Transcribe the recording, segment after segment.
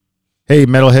Hey,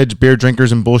 metalheads, beer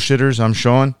drinkers, and bullshitters. I'm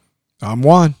Sean. I'm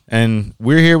Juan. And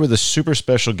we're here with a super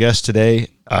special guest today.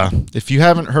 If you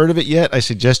haven't heard of it yet, I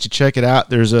suggest you check it out.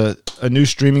 There's a new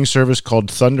streaming service called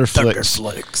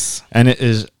Thunderflix. And it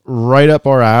is right up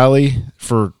our alley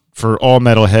for all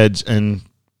metalheads. And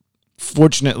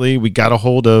fortunately, we got a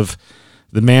hold of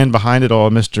the man behind it all,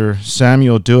 Mr.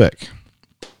 Samuel Douek.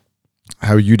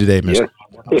 How are you today, Mr.?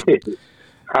 Yes.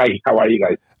 Hi, how are you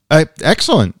guys?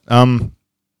 Excellent.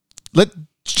 Let's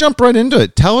jump right into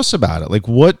it. Tell us about it. Like,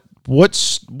 what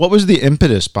was the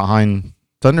impetus behind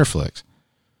Thunderflix?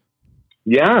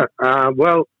 Yeah,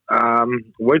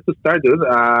 where to start, dude?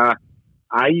 I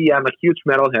am a huge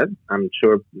metalhead. I'm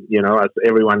sure, as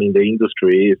everyone in the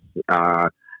industry is, I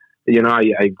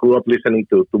grew up listening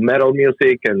to metal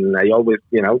music, and I always,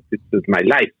 this is my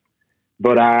life.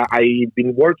 But I've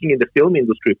been working in the film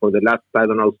industry for the last,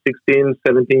 16,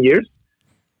 17 years.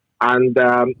 And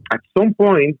at some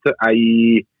point,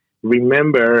 I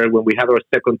remember when we had our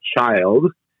second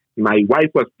child, my wife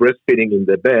was breastfeeding in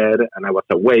the bed, and I was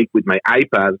awake with my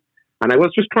iPad, and I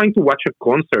was just trying to watch a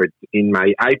concert in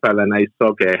my iPad, and I saw,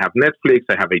 okay, I have Netflix,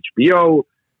 I have HBO,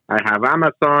 I have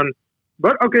Amazon,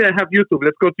 but okay, I have YouTube.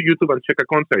 Let's go to YouTube and check a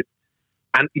concert.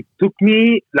 And it took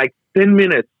me like 10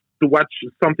 minutes to watch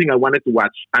something I wanted to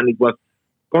watch, and it was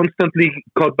constantly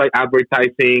caught by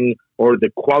advertising, or the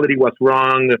quality was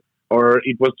wrong, or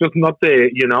it was just not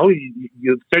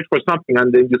you search for something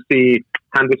and then you see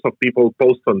hundreds of people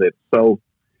post on it. So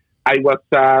I was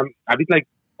a bit like,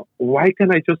 why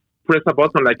can't I just press a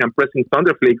button like I'm pressing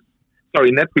Netflix,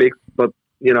 but,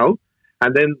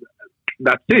 and then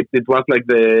that's it. It was like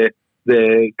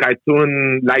the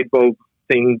cartoon light bulb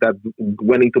thing that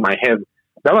went into my head.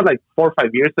 That was like 4 or 5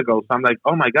 years ago. So I'm like,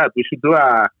 oh my God, we should do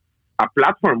a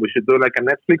platform. We should do like a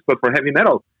Netflix, but for heavy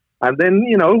metal. And then,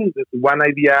 one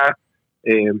idea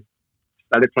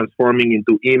started transforming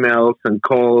into emails and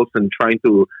calls and trying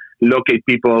to locate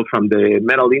people from the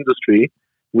metal industry,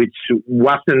 which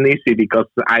wasn't easy because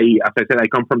as I said, I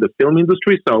come from the film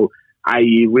industry. So I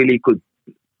really could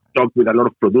talk with a lot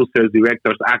of producers,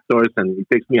 directors, actors, and it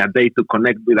takes me a day to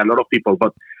connect with a lot of people.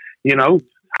 But,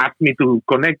 asked me to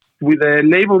connect with a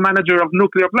label manager of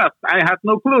Nuclear Blast. I had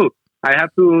no clue. I had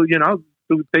to,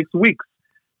 it takes weeks.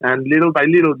 And little by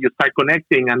little, you start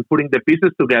connecting and putting the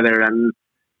pieces together, and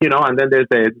and then there's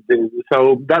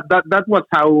so that was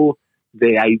how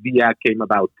the idea came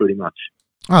about, pretty much.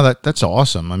 Oh, that's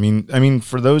awesome. I mean,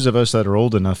 for those of us that are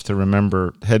old enough to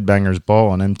remember Headbangers Ball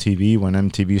on MTV when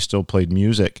MTV still played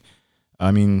music, I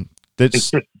mean,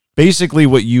 that's basically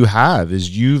what you have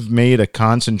is you've made a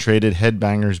concentrated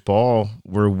Headbangers Ball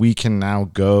where we can now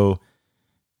go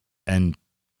and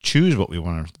choose what we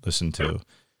want to listen to.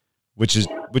 Which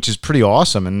is pretty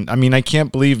awesome. And I mean, I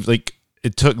can't believe like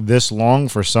it took this long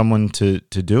for someone to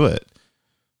do it.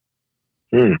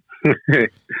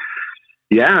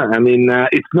 Yeah, I mean,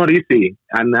 it's not easy.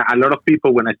 And a lot of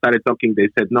people, when I started talking, they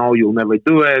said, no, you'll never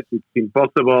do it. It's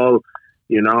impossible.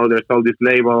 There's all these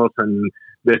labels and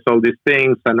there's all these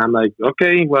things. And I'm like,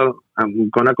 okay, well, I'm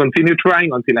going to continue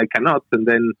trying until I cannot. And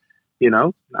then,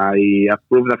 I have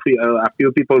proved a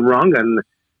few people wrong, and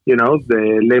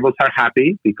the labels are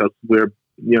happy because we're,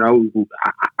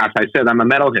 as I said, I'm a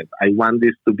metalhead. I want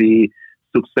this to be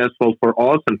successful for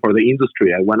us and for the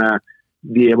industry. I want to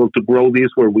be able to grow this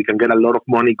where we can get a lot of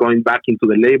money going back into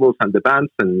the labels and the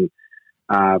bands. And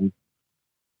I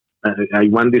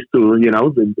want this to,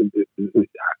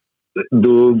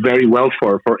 do very well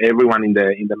for everyone in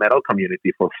the metal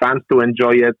community, for fans to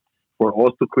enjoy it, for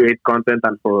us to create content,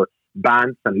 and for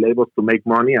bands and labels to make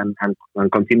money and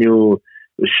continue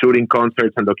shooting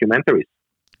concerts and documentaries.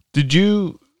 Did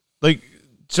you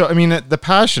so I mean, the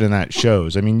passion in that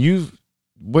shows. I mean,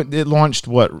 it launched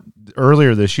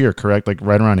earlier this year, correct? Like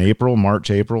right around March,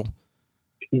 April?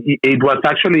 It was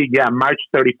actually, March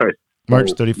 31st.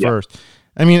 March 31st. Yeah.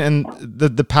 I mean, and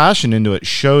the passion into it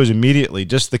shows immediately.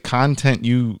 Just the content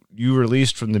you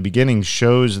released from the beginning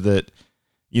shows that,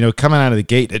 coming out of the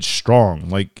gate, it's strong.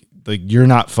 Like you're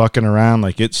not fucking around.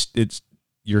 Like it's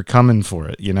you're coming for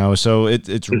it, so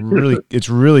it's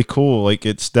really cool. Like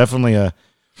it's definitely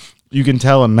you can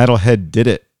tell a metalhead did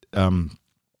it.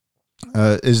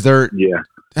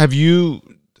 Have you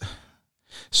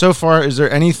so far, is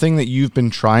there anything that you've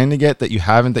been trying to get that you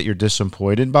haven't, that you're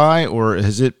disappointed by, or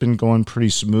has it been going pretty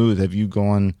smooth? Have you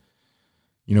gone,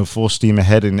 full steam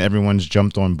ahead and everyone's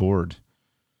jumped on board?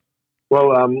 Well,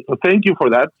 thank you for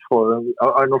that.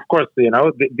 And of course,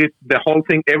 the whole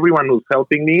thing, everyone who's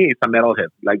helping me is a metalhead,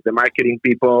 like the marketing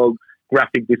people,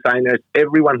 graphic designers,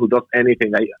 everyone who does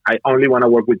anything. I only want to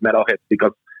work with metalheads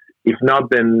because if not,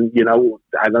 then,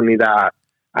 I don't need a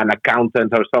an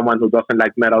accountant or someone who doesn't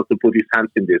like metal to put his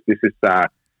hands in this. This is a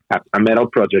metal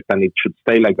project, and it should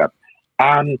stay like that.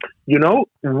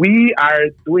 We are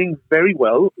doing very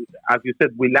well. As you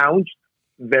said, we launched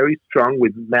very strong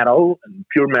with metal and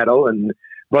pure metal,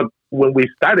 but when we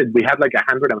started, we had like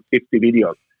 150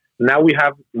 videos. Now we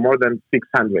have more than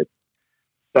 600.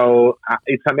 So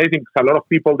it's amazing. A lot of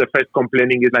people, the first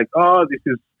complaining is like, "Oh,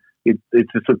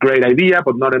 it's a great idea,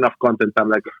 but not enough content." I'm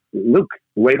like, "Look,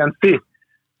 wait and see."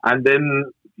 And then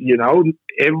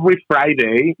every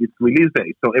Friday it's release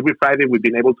day. So every Friday we've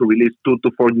been able to release 2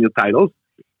 to 4 new titles.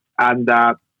 And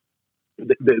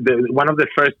one of the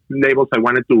first labels I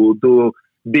wanted to do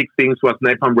big things was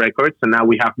Napalm Records, and now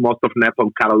we have most of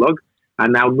Napalm catalog.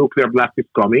 And now Nuclear Blast is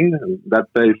coming. That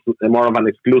is more of an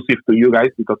exclusive to you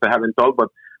guys because I haven't told, but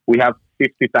we have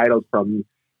 50 titles from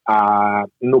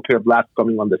Nuclear Blast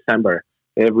coming on December.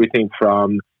 Everything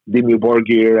from Dimmu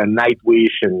Borgir and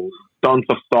Nightwish and tons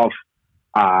of stuff.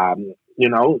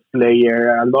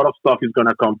 Slayer. A lot of stuff is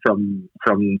gonna come from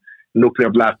Nuclear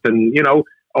Blast, and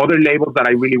other labels that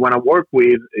I really want to work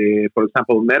with. For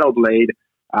example, Metal Blade.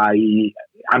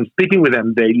 I'm speaking with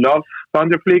them. They love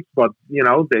Thunderflix, but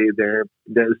they're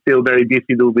still very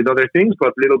busy with other things.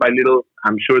 But little by little,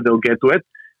 I'm sure they'll get to it.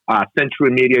 Century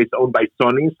Media is owned by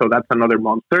Sony, so that's another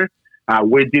monster.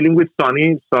 We're dealing with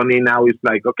Sony. Sony now is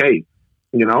like, okay,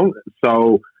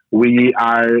 so we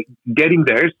are getting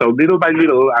there. So little by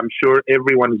little, I'm sure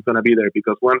everyone is going to be there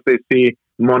because once they see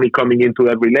money coming into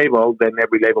every label, then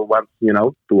every label wants,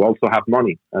 to also have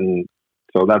money. And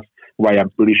so that's why I'm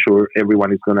pretty sure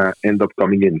everyone is going to end up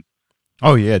coming in.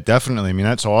 Oh, yeah, definitely. I mean,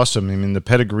 that's awesome. I mean, the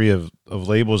pedigree of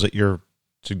labels that you're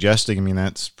suggesting, I mean,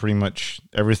 that's pretty much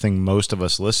everything most of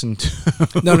us listen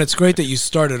to. No, and it's great that you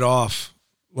started off,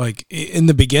 like, in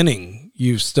the beginning,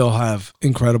 you still have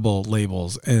incredible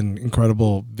labels and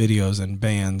incredible videos and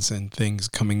bands and things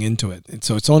coming into it. And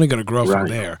so it's only going to grow from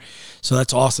there. So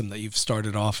that's awesome that you've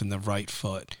started off in the right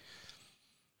foot.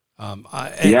 I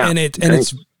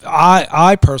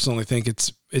personally think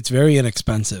it's very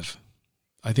inexpensive.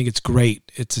 I think it's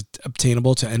great. It's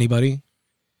obtainable to anybody,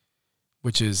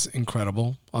 which is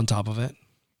incredible on top of it.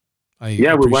 We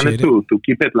wanted to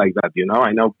keep it like that.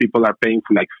 I know people are paying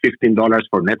for like $15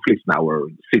 for Netflix now or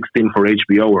 $16 for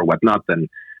HBO or whatnot. And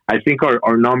I think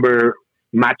our number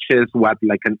matches what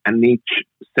like a niche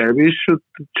service should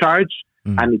charge.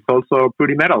 And it's also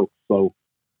pretty metal. So.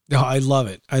 No, I love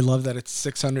it. I love that it's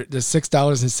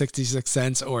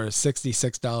 $6.66 or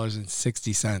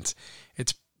 $66.60.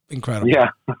 It's incredible. Yeah.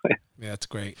 Yeah, it's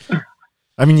great.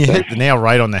 I mean, you hit the nail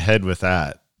right on the head with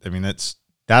that. I mean,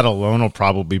 that alone will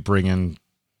probably bring in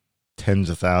tens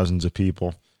of thousands of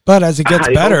people. But as it gets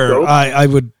better, I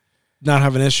would not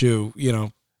have an issue,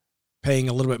 paying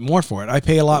a little bit more for it. I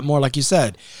pay a lot more, like you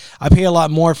said. I pay a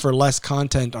lot more for less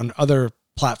content on other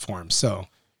platforms. So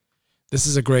this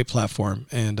is a great platform,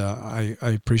 and I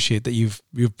appreciate that you've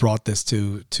brought this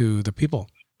to the people.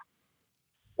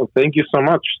 Well, thank you so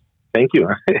much. Thank you.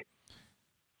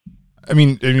 I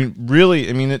mean, really.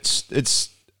 I mean,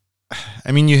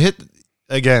 you hit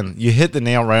the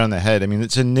nail right on the head. I mean,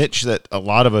 it's a niche that a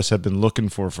lot of us have been looking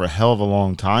for a hell of a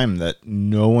long time that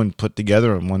no one put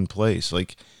together in one place.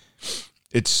 Like,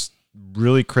 it's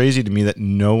really crazy to me that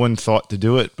no one thought to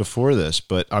do it before this,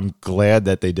 but I'm glad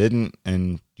that they didn't,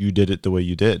 and you did it the way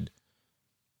you did.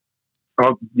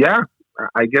 Oh, yeah.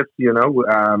 I guess,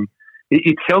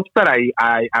 it helps that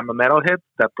I am a metalhead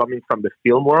that's coming from the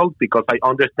film world because I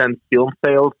understand film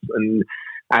sales and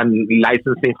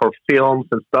licensing for films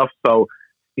and stuff. So,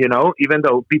 even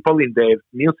though people in the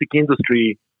music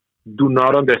industry do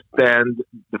not understand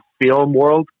the film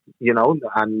world,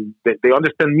 and they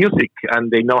understand music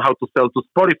and they know how to sell to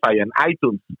Spotify and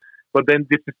iTunes. But then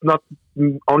this is not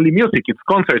only music, it's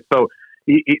concerts. So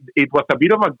it was a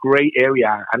bit of a gray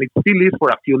area, and it still is for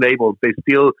a few labels. They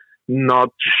still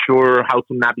not sure how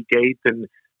to navigate, and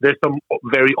there's some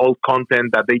very old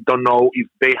content that they don't know if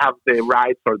they have the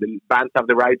rights or the bands have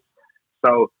the rights.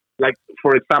 So, like,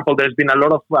 for example, there's been a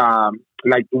lot of,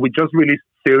 we just released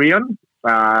Syrian,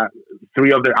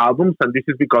 3 of their albums, and this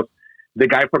is because the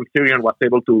guy from Syrian was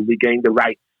able to regain the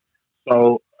rights.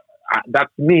 So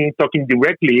that's me talking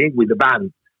directly with the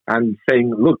band and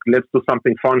saying, look, let's do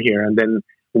something fun here. And then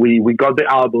we got the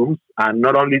albums, and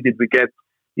not only did we get,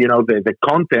 the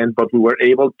content, but we were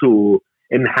able to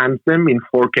enhance them in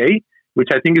 4K, which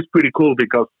I think is pretty cool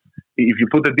because if you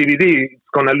put the DVD, it's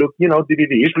going to look,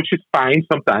 DVD-ish, which is fine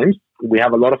sometimes. We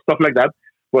have a lot of stuff like that.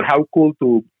 But how cool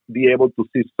to be able to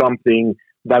see something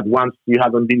that once you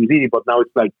had on DVD, but now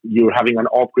it's like you're having an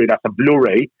upgrade as a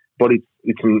Blu-ray, but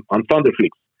it's on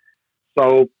Thunderflix.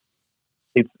 So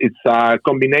it's a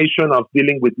combination of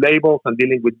dealing with labels and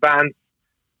dealing with bands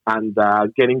and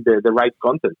getting the right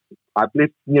content. At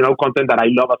least, content that I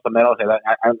love as a metalhead.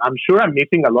 I'm sure I'm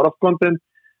missing a lot of content,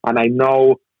 and I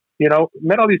know,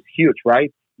 metal is huge,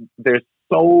 right? There's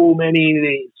so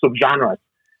many subgenres.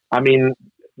 I mean,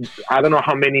 I don't know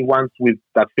how many ones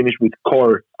that finish with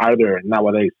core either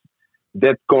nowadays.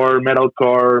 Deathcore,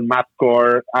 metalcore,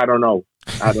 mathcore. I don't know.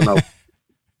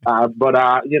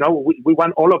 But we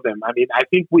want all of them. I mean, I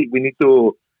think we need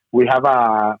to. We have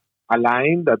a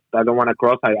line that I don't want to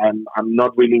cross. I'm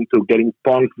not really into getting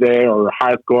punk there or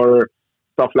hardcore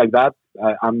stuff like that.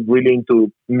 I'm really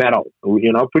into metal.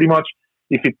 Pretty much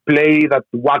if it played at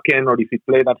Wacken or if it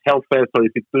played at Hellfest or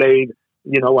if it played,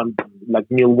 on like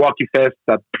Milwaukee Fest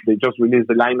that they just released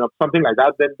the lineup, something like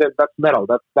that, then that's metal.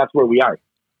 That's where we are.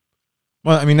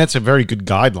 Well, I mean, that's a very good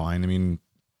guideline. I mean,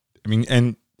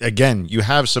 and again, you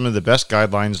have some of the best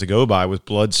guidelines to go by with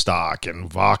Bloodstock and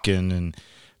Wacken and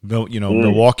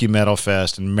Milwaukee Metal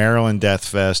Fest and Maryland Death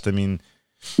Fest. I mean,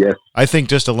 yes. I think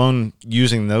just alone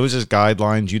using those as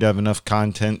guidelines, you'd have enough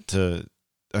content to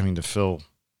fill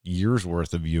years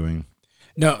worth of viewing.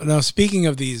 Now, speaking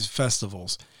of these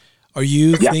festivals, are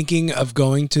you thinking of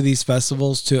going to these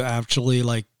festivals to actually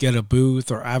like get a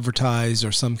booth or advertise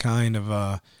or some kind of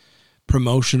a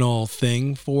promotional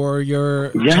thing for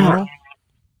your channel?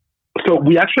 So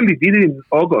we actually did it in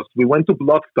August. We went to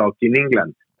Bloodstock in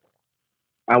England.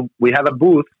 And we had a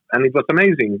booth, and it was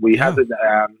amazing. We had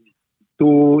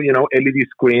two, LED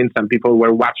screens, and people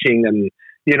were watching, and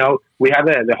we had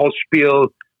the whole spiel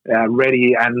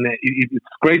ready, and it's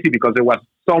crazy because there was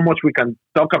so much we can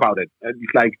talk about it. And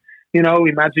it's like,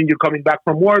 imagine you coming back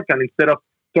from work, and instead of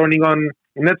turning on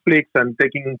Netflix and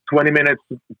taking 20 minutes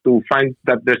to find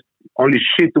that there's only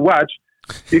shit to watch,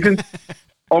 you can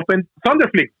open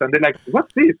Thunderflix, and they're like,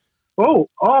 "What's this?" Oh,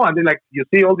 and then like you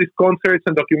see all these concerts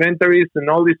and documentaries and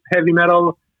all this heavy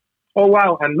metal. Oh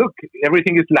wow! And look,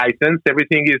 everything is licensed.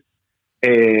 Everything is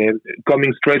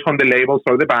coming straight from the labels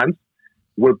or the bands.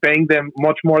 We're paying them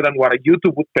much more than what a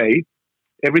YouTube would pay.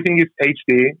 Everything is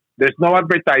HD. There's no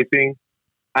advertising,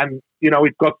 and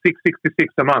it costs $6.66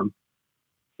 a month.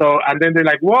 So, and then they're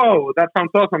like, "Whoa, that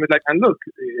sounds awesome!" It's like, and look,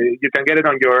 you can get it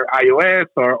on your iOS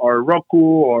or Roku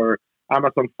or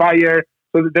Amazon Fire.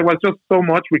 So there was just so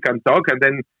much we can talk, and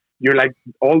then you're like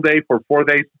all day for 4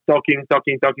 days talking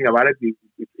about it.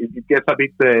 It gets a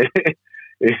bit,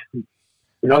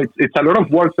 it's a lot of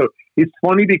work. So it's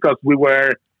funny because we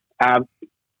were,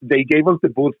 they gave us the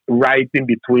booth right in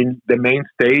between the main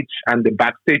stage and the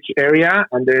backstage area,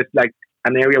 and there's like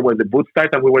an area where the booth starts,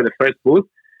 and we were the first booth.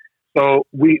 So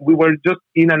we were just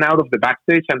in and out of the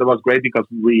backstage, and it was great because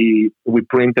we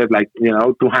printed like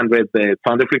 200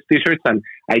 Thunderflix t-shirts, and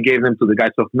I gave them to the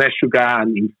guys of Meshuggah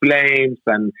and In Flames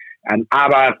and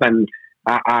Abbas, and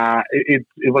it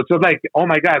was just like, oh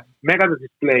my god, Megadeth is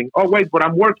playing. Oh wait, but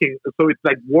I'm working, so it's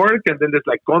like work, and then there's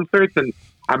like concerts, and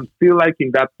I'm still like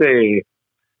in that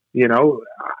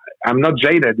I'm not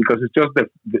jaded because it's just the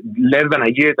less than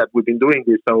a year that we've been doing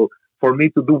this, so. For me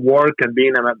to do work and be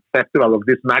in a festival of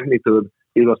this magnitude,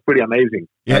 it was pretty amazing.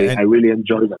 Yeah, I really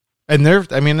enjoyed it. And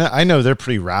I know they're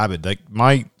pretty rabid. Like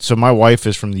my wife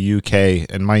is from the UK,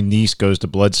 and my niece goes to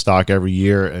Bloodstock every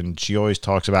year, and she always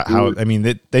talks about how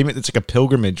it's like a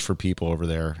pilgrimage for people over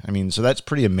there. I mean, so that's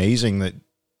pretty amazing that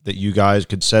you guys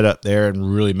could set up there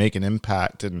and really make an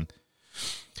impact. And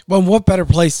well, what better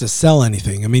place to sell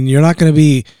anything? I mean, you're not going to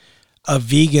be a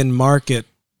vegan market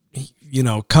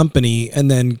company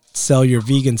and then sell your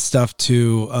vegan stuff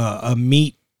to a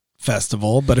meat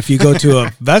festival. But if you go to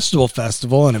a vegetable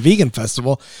festival and a vegan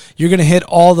festival, you're going to hit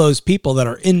all those people that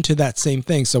are into that same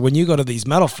thing. So when you go to these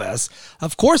metal fests,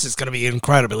 of course it's going to be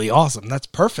incredibly awesome. That's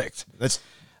perfect. That's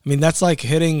like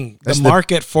hitting the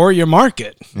market for your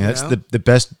market. Yeah, that's the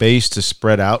best base to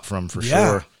spread out from for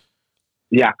sure.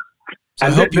 Yeah. So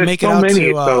I hope you make it out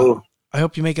to I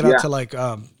hope you make it out to like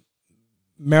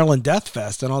Maryland Death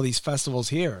Fest and all these festivals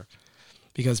here,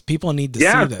 because people need to see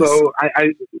this. Yeah, so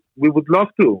we would love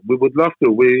to.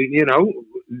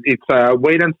 It's a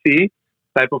wait and see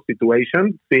type of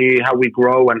situation. See how we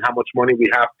grow and how much money we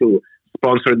have to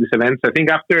sponsor these events. I think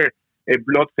after a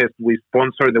Bloodfest, we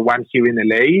sponsored the one here in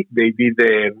LA. They did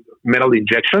the Metal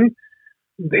Injection.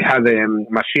 They had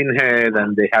Machine Head,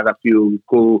 and they had a few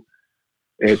cool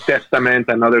Testament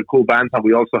and other cool bands, and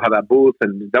we also had a booth,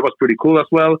 and that was pretty cool as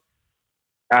well.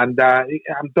 And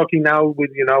I'm talking now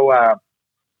with,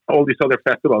 all these other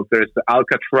festivals. There's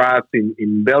Alcatraz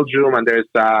in Belgium, and there's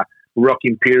Rock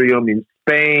Imperium in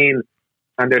Spain,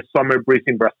 and there's Summer Breeze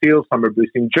in Brazil, Summer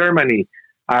Breeze in Germany.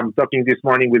 I'm talking this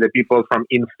morning with the people from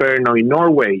Inferno in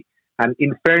Norway, And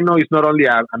Inferno is not only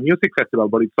a music festival,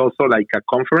 but it's also like a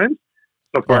conference.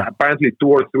 So for apparently 2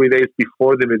 or 3 days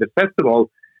before the festival,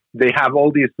 they have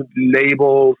all these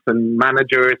labels and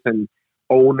managers and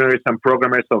owners and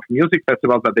programmers of music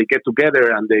festivals that they get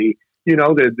together, and they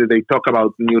talk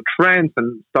about new trends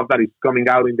and stuff that is coming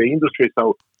out in the industry.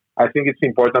 So I think it's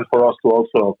important for us to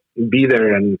also be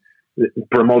there and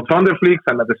promote Thunderflix,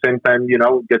 and at the same time,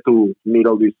 get to meet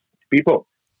all these people.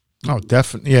 Oh,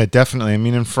 definitely. Yeah, definitely. I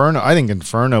mean, I think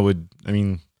Inferno would,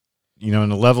 in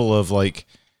the level of like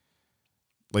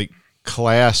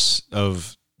class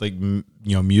of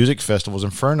music festivals,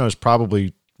 Inferno is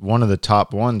probably one of the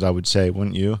top ones, I would say,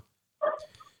 wouldn't you?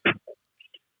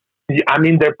 Yeah, I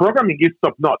mean, their programming is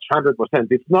top notch, 100%.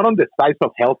 It's not on the size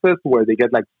of Hellfest where they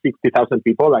get like 60,000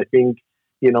 people. I think,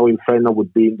 Inferno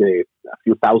would be in a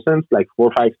few thousands, like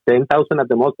 4, 5, 10,000 at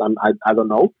the most. I don't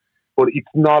know, but it's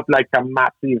not like a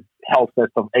massive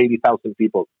Hellfest of 80,000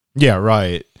 people. Yeah,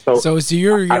 right. So is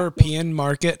your European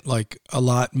market like a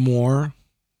lot more,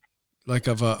 like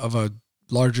of a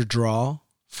larger draw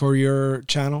for your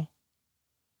channel?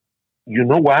 You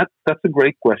know what? That's a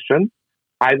great question.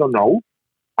 I don't know.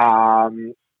 I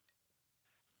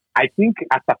think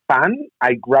as a fan,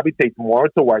 I gravitate more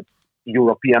towards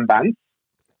European bands.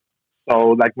 So,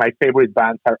 like, my favorite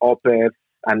bands are Opeth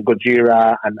and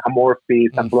Gojira and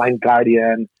Amorphis and Blind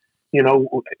Guardian.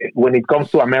 When it comes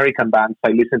to American bands, I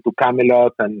listen to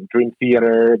Camelot and Dream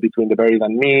Theater, Between the Buried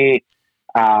and Me,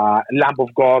 Lamb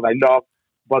of God, I love.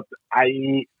 But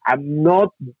I'm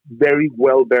not very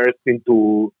well versed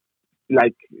into,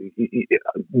 like,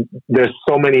 there's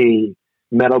so many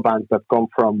metal bands that come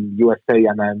from USA,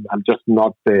 and I'm just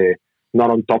not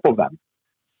on top of them.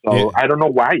 So yeah. I don't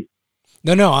know why.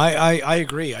 No, I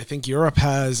agree. I think Europe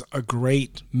has a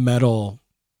great metal,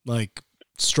 like,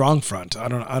 strong front. I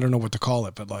don't know what to call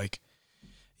it, but like,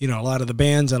 a lot of the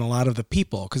bands and a lot of the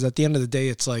people, because at the end of the day,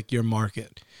 it's like your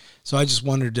market. So I just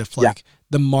wondered if like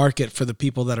the market for the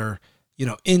people that are,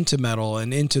 into metal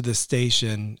and into the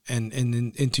station and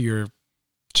into your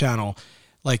channel,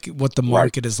 like what the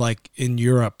market is like in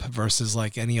Europe versus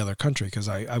like any other country. Cause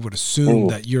I would assume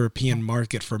that European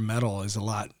market for metal is a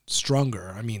lot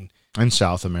stronger. I mean, in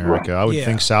South America, I would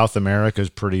think South America is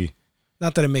pretty.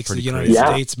 Not that it makes the United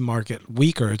States market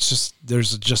weaker. It's just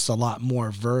there's just a lot more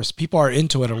verse. People are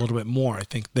into it a little bit more, I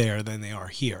think, there than they are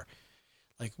here.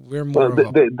 Like we're more of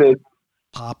a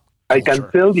pop culture.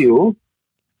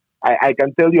 I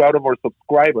can tell you out of our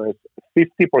subscribers,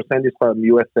 50% is from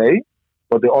USA,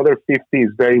 but the other 50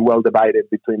 is very well divided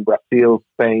between Brazil,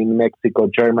 Spain, Mexico,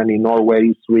 Germany,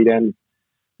 Norway, Sweden.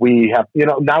 We have,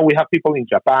 now we have people in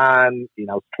Japan, in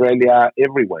Australia,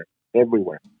 everywhere.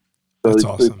 So that's it's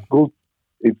awesome. It's good.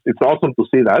 It's awesome to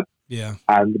see that. Yeah.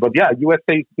 But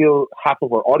USA is still half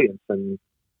of our audience, and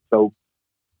so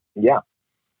yeah.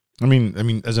 I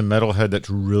mean, as a metalhead, that's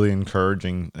really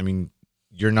encouraging. I mean,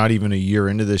 you're not even a year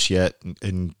into this yet,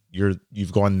 and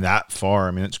you've gone that far.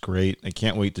 I mean, it's great. I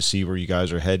can't wait to see where you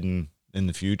guys are heading in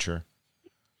the future.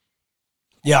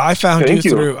 Yeah, I found you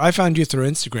through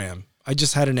Instagram. I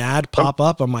just had an ad pop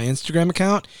up on my Instagram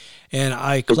account, and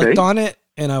I clicked on it,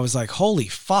 and I was like, holy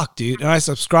fuck, dude. And I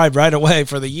subscribed right away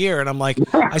for the year, and I'm like,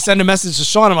 I send a message to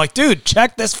Sean. I'm like, dude,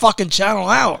 check this fucking channel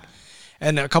out.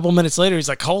 And a couple minutes later, he's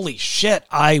like, holy shit,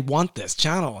 I want this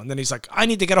channel. And then he's like, I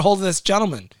need to get a hold of this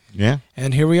gentleman. Yeah.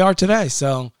 And here we are today.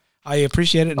 So I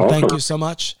appreciate it, and thank you so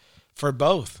much for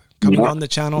both coming on the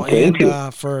channel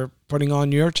and for putting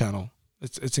on your channel.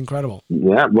 It's incredible.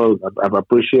 Yeah, well, I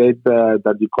appreciate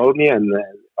that you called me, and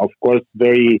of course,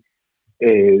 very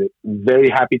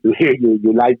happy to hear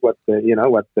you like what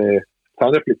the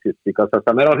Thunderflix is, because as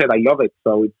a metalhead, I love it.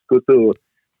 So it's good to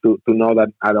know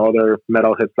that other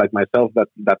metalheads like myself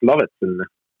that love it, and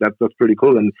that's pretty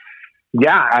cool. And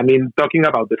yeah, I mean, talking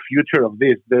about the future of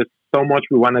this, there's so much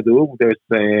we want to do.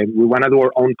 We want to do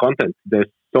our own content. There's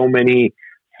so many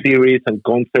series and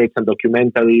concerts and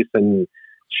documentaries and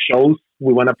shows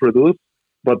we want to produce,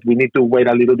 but we need to wait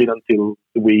a little bit until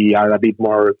we are a bit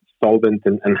more solvent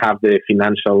and have the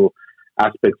financial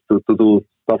aspects to do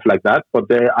stuff like that. But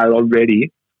there are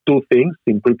already 2 things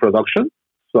in pre-production.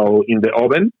 So in the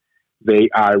oven, they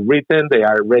are written, they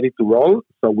are ready to roll.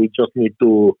 So we just need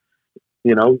to,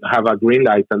 have a green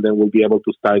light, and then we'll be able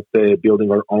to start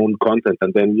building our own content.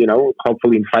 And then,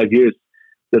 hopefully in 5 years,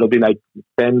 there'll be like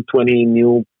 10, 20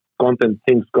 new content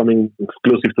things coming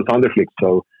exclusive to Thunderflix.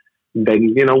 So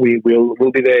then,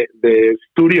 we'll be the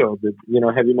studio,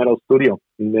 the heavy metal studio,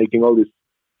 making all these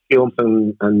films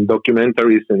and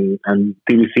documentaries and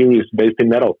TV series based in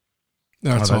metal.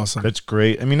 That's awesome. That's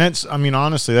great. I mean,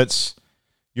 honestly, that's,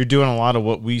 you're doing a lot of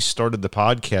what we started the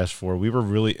podcast for. We were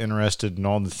really interested in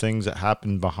all the things that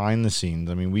happen behind the scenes.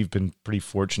 I mean, we've been pretty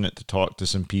fortunate to talk to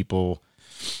some people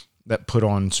that put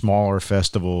on smaller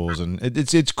festivals, and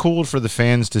it's cool for the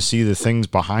fans to see the things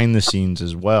behind the scenes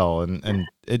as well. And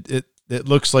it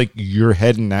looks like you're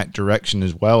heading that direction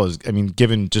as well, as, I mean,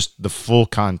 given just the full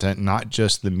content, not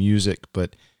just the music,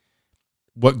 but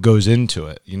what goes into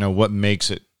it, you know, what makes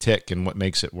it tick and what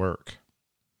makes it work.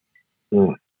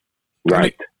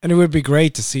 Right. And it would be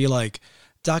great to see like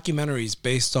documentaries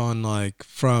based on like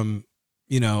from,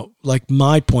 you know, like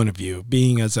my point of view,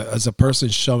 being as a person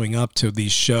showing up to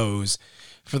these shows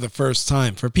for the first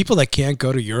time. For people that can't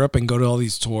go to Europe and go to all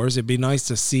these tours, it'd be nice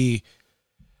to see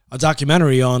a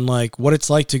documentary on like what it's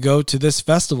like to go to this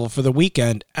festival for the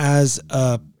weekend as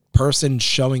a person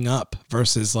showing up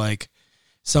versus like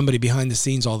somebody behind the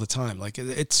scenes all the time. Like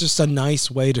it's just a nice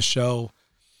way to show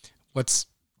what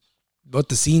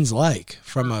the scene's like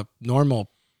from a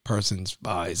normal person's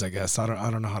eyes, I guess. I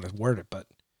don't know how to word it, but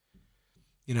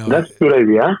you know, that's a good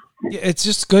idea. It's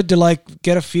just good to like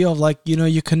get a feel of like, you know,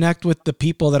 you connect with the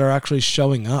people that are actually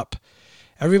showing up.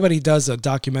 Everybody does a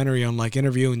documentary on like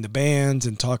interviewing the bands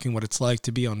and talking what it's like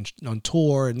to be on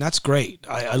tour. And that's great.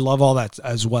 I love all that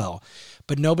as well,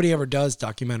 but nobody ever does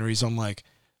documentaries on like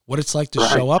what it's like to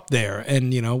show up there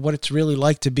and, you know, what it's really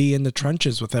like to be in the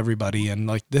trenches with everybody. And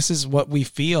like, this is what we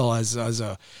feel as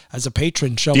a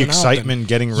patron showing up. The excitement,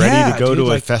 getting ready to go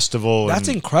to a festival. That's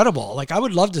incredible. Like, I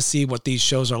would love to see what these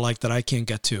shows are like that I can't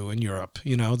get to in Europe,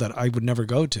 you know, that I would never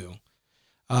go to.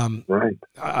 Right.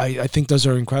 I think those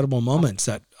are incredible moments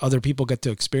that other people get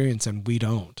to experience and we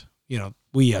don't, you know,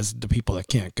 we as the people that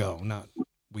can't go, not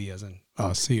we as in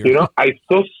us here. You know, I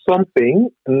saw something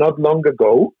not long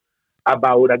ago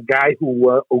about a guy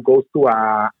who goes to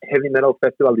a heavy metal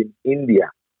festival in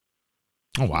India.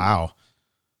 Oh, wow.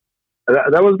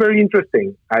 That was very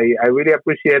interesting. I really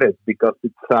appreciate it because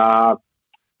it's,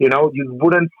 you know, you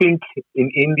wouldn't think in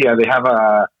India they have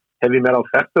a heavy metal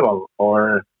festival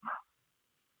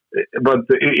but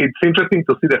it's interesting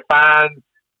to see the fans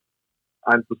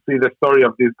and to see the story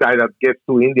of this guy that gets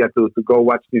to India to go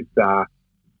watch this.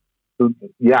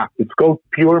 It's called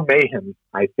Pure Mayhem,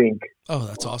 I think. Oh,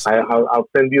 that's awesome. I'll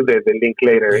send you the link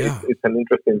later. Yeah. It's an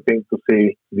interesting thing to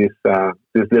see this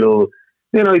little,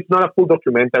 you know, it's not a full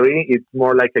documentary. It's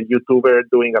more like a YouTuber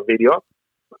doing a video.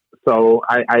 So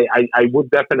I would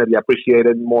definitely appreciate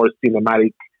it, more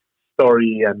cinematic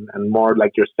story and more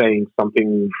like you're saying,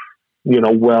 something, you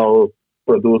know, well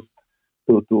produced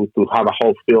to have a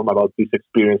whole film about these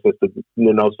experiences. To,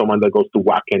 you know, someone that goes to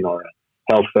Wacken or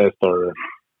Hellfest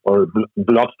or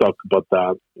Bloodstock, but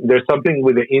there's something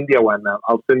with the India one.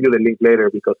 I'll send you the link later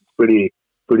because it's pretty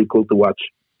cool to watch.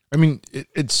 I mean,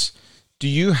 it's. Do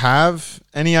you have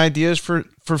any ideas for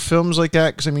films like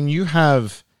that? Because I mean, you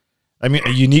have, I mean,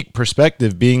 a unique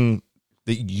perspective, being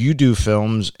that you do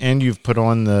films and you've put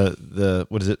on the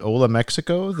what is it, Ola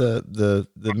Mexico, the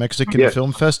Mexican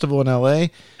Film Festival in LA.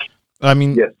 I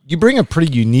mean, you bring a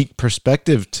pretty unique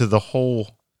perspective to the whole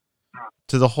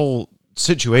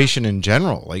situation in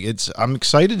general. Like I'm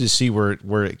excited to see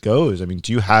where it goes. I mean,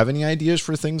 do you have any ideas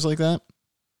for things like that?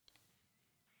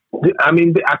 I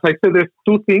mean, as I said, there's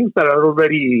two things that are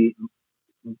already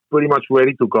pretty much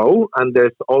ready to go, and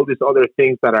there's all these other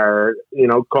things that are, you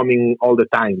know, coming all the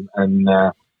time. And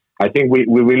I think we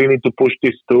really need to push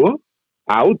these two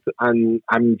out, and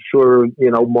I'm sure, you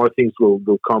know, more things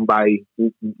will come by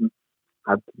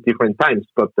at different times.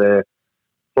 But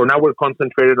for now, we're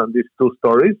concentrated on these two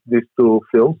stories, these two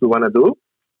films we want to do.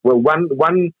 Well, one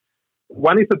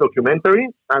is a documentary,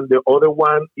 and the other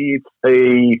one is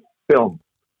a film.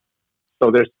 So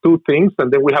there's two things,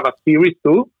 and then we have a series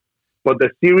too. But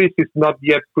the series is not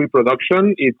yet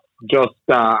pre-production. It's just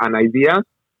an idea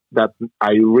that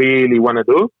I really want to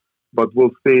do. But we'll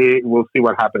see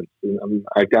what happens.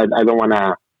 I don't want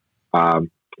to.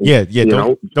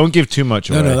 Don't give too much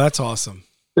away. No, that's awesome.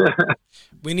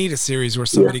 We need a series where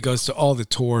somebody goes to all the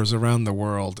tours around the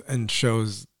world and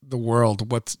shows the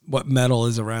world what metal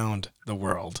is around the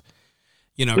world.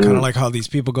 You know, kind of like how these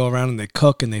people go around and they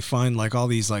cook and they find like all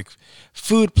these like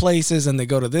food places, and they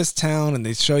go to this town and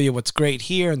they show you what's great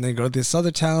here, and they go to this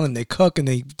other town and they cook and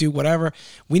they do whatever.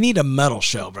 We need a metal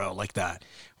show, bro, like that,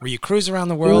 where you cruise around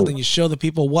the world and you show the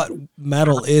people what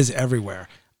metal is everywhere.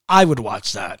 I would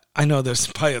watch that. I know there's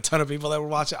probably a ton of people that would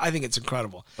watch it. I think it's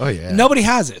incredible. Oh yeah. Nobody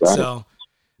has it, so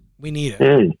we need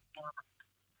it.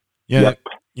 Yeah. Yep.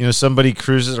 You know, somebody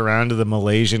cruises around to the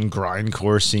Malaysian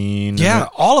grindcore scene. Yeah,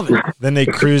 all of it. Then they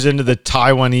cruise into the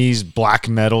Taiwanese black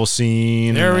metal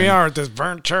scene. There we are at this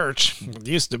burnt church. It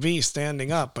used to be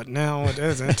standing up, but now it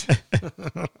isn't.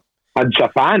 And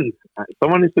Japan.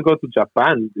 Someone needs to go to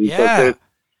Japan. Yeah.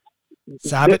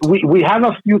 We have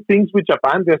a few things with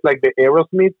Japan. There's like the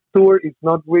Aerosmith tour. It's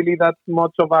not really that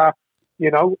much of a,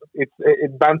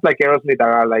 it's bands like Aerosmith that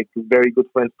are like very good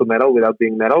friends to metal without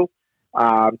being metal.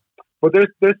 But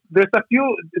there's a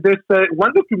few. There's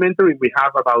one documentary we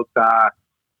have about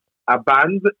a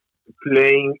band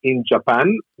playing in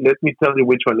Japan. Let me tell you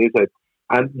which one is it.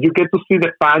 And you get to see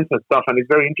the fans and stuff, and it's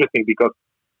very interesting because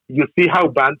you see how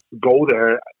bands go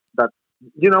there. That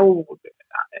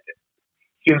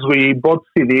since we bought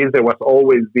CDs, there was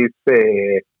always this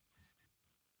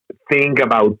thing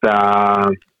about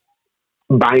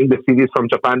buying the CDs from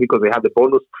Japan because they had the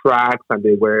bonus tracks and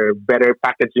they were better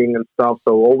packaging and stuff.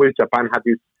 So always Japan had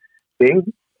this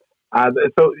thing.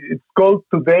 So it's called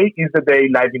Today is the Day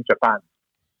Live in Japan.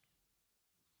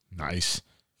 Nice.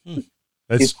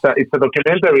 It's a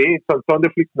documentary. It's on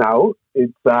Thunderflix now.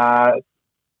 It's a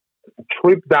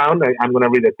trip down. I'm going to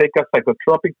read it. Take a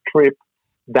psychotropic trip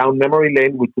down memory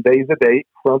lane with Today is the Day.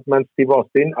 Frontman Steve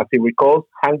Austin, as he recalls,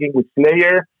 hanging with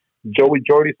Slayer, Joey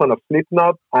Jordison of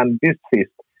Slipknot, and Beast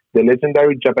Fist, the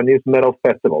legendary Japanese metal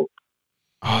festival,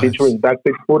 featuring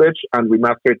backstage footage and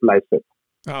remastered live set.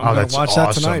 I'm going to watch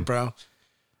that tonight, bro.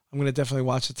 I'm going to definitely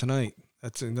watch it tonight.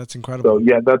 That's incredible. So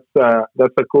yeah, that's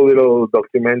a cool little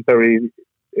documentary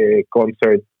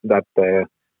concert that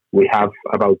we have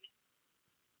about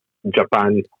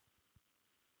Japan.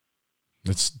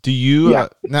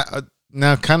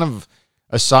 Now kind of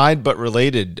aside but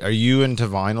related, are you into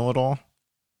vinyl at all?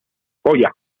 Oh yeah,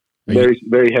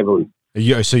 very heavily.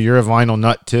 So you're a vinyl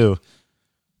nut too?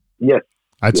 Yes,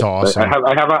 that's awesome.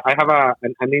 I have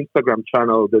an Instagram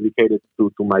channel dedicated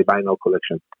to my vinyl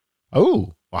collection.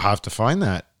 Oh, I'll have to find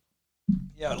that.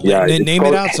 Yeah, name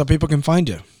it out so people can find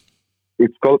you.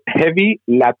 It's called Heavy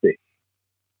Latte.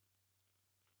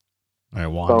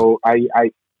 So I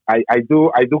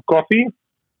do coffee.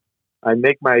 I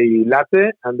make my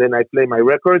latte and then I play my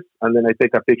records and then I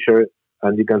take a picture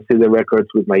and you can see the records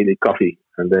with my coffee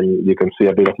and then you can see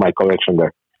a bit of my collection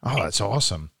there. Oh, that's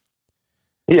awesome.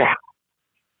 Yeah.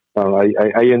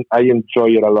 I enjoy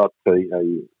it a lot.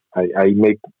 I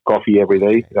make coffee every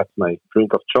day. That's my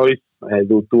drink of choice. I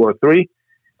do 2 or 3.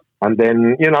 And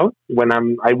then, when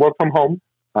I work from home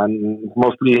and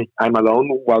mostly I'm alone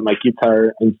while my kids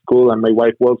are in school and my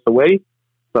wife works away.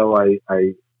 So I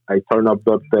turn up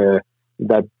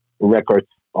that record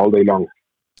all day long.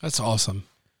 That's awesome.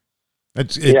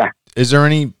 Is there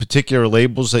any particular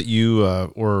labels that you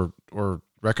or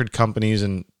record companies?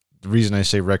 And the reason I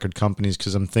say record companies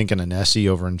because I'm thinking of Nessie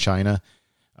over in China.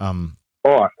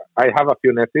 I have a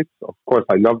few Nessies. Of course,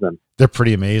 I love them. They're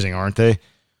pretty amazing, aren't they?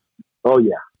 Oh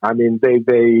yeah. I mean,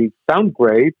 they sound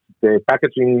great. The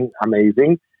packaging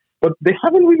amazing, but they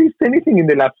haven't released anything in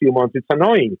the last few months. It's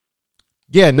annoying.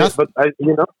 Yeah,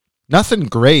 nothing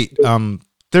great.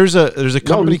 There's a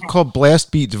company called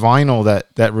Blast Beats Vinyl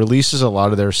that releases a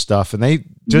lot of their stuff, and they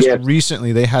just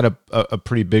recently they had a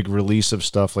pretty big release of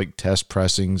stuff like test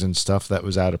pressings and stuff that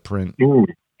was out of print.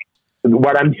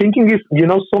 What I'm thinking is,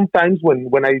 sometimes when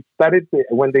they started,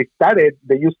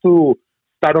 they used to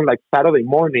start on like Saturday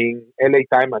morning, LA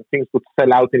time, and things would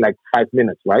sell out in like 5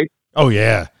 minutes, right? Oh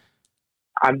yeah.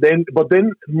 But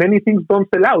then many things don't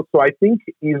sell out. So I think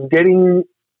he's getting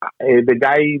the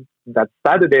guy that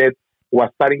started it was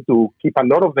starting to keep a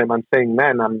lot of them and saying,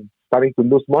 "Man, I'm starting to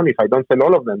lose money if I don't sell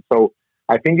all of them." So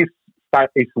I think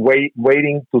it's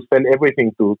waiting to sell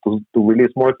everything to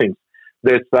release more things.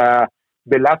 There's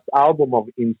the last album of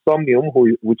Insomnium,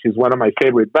 which is one of my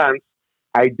favorite bands.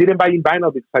 I didn't buy in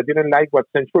vinyl because I didn't like what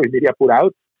Century Media put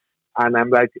out, and I'm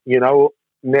like,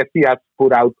 Nessie has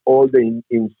put out all the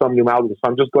Insomnium albums,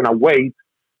 so I'm just gonna wait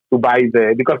to buy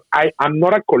because I'm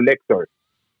not a collector.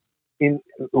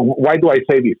 Why do I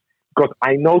say this? Because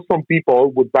I know some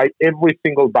people would buy every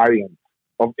single variant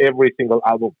of every single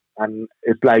album, and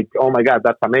it's like, oh my god,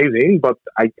 that's amazing. But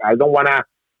I don't wanna.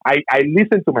 I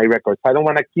listen to my records. I don't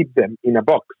wanna keep them in a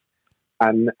box.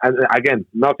 And again,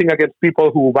 nothing against people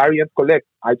who variant collect.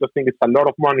 I just think it's a lot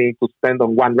of money to spend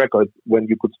on one record when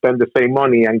you could spend the same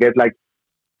money and get like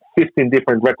 15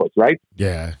 different records, right?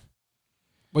 Yeah.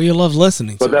 Well, you love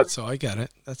listening to it, so I get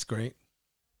it. That's great.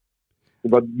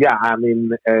 But yeah, I mean,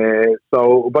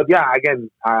 again,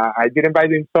 I didn't buy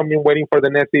the Insomnium waiting for the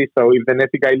Nessie. So if the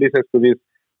Nessie guy listens to this,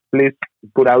 please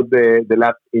put out the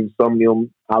last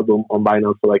Insomnium album on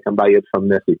vinyl so I can buy it from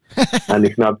Nessie. And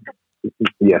if not,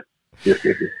 yes.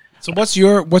 So what's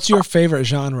your favorite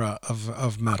genre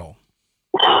of metal?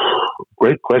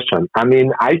 Great question. I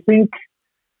mean, I think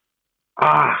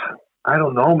I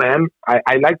don't know, man.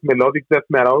 I like melodic death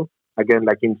metal, again,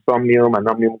 like Insomnium and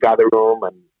Omnium Gatherum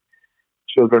and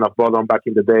Children of Bodom back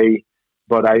in the day.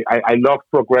 But I love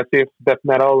progressive death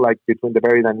metal, like Between the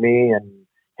Buried and Me and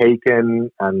Haken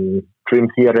and Dream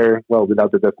Theater. Well,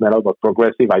 without the death metal, but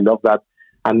progressive. I love that.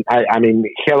 And I mean,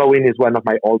 Halloween is one of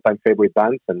my all-time favorite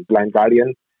bands, and Blind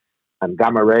Guardian and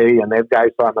Gamma Ray and that guy.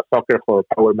 So I'm a sucker for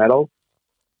power metal.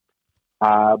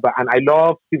 But I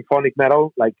love symphonic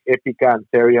metal like Epica and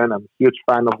Therion. I'm a huge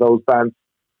fan of those bands.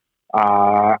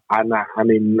 And I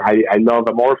mean, I love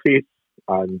Amorphis,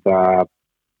 and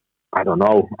I don't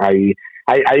know.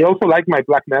 I also like my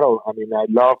black metal. I mean, I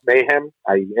love Mayhem.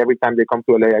 Every time they come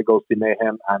to LA, I go see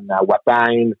Mayhem and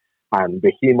Watain and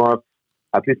Behemoth,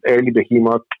 at least early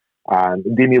Behemoth, and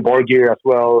Dimmu Borgir as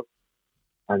well.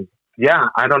 And yeah,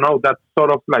 I don't know. That's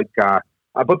sort of like.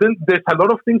 But then there's a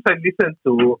lot of things I listen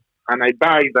to and I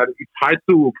buy that it's hard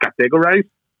to categorize,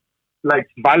 like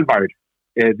Svalbard.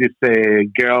 This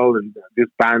girl and this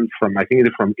band from, I think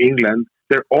it's from England.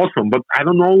 They're awesome, but I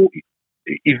don't know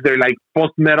if they're like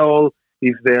post metal,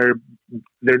 if they're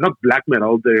not black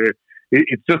metal.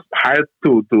 It's just hard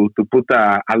to put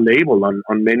a label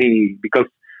on many, because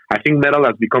I think metal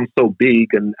has become so big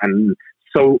and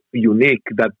so unique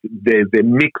that the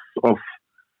mix of,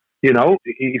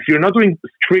 if you're not doing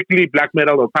strictly black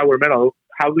metal or power metal,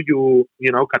 how do you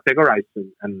categorize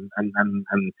and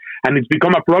it's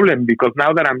become a problem, because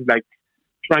now that I'm like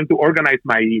trying to organize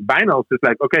my vinyls, it's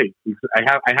like, okay, I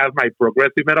have my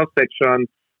progressive metal section,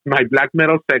 my black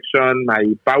metal section,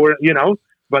 my power,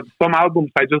 but some albums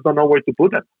I just don't know where to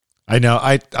put them. I know.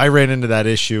 I ran into that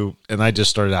issue and I just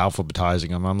started alphabetizing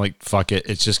them. I'm like, fuck it.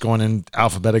 It's just going in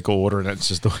alphabetical order and it's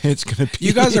just the way it's going to be.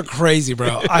 You guys are crazy,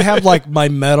 bro. I have like my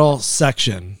metal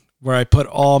section where I put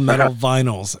all metal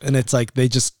vinyls, and it's like they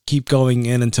just keep going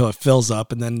in until it fills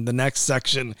up, and then the next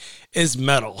section is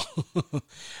metal.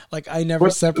 Like I never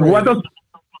separate.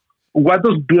 What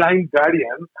does Blind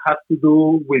Guardian have to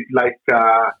do with like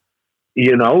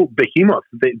Behemoth?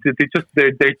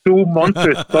 They're two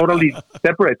monsters totally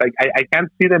separate. Like I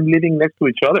can't see them living next to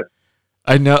each other.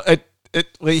 I know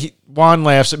Juan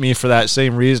laughs at me for that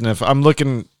same reason. If I'm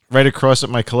looking right across at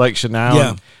my collection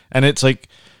now, and it's like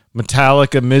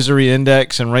Metallica, Misery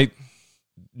Index, and right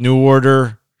New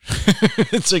Order.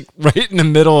 It's like right in the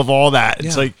middle of all that.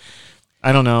 It's like,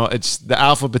 I don't know. It's the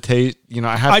alphabetate.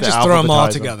 I just throw them all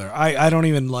together. I don't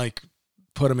even like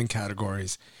put them in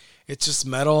categories. It's just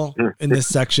metal in this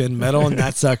section, metal in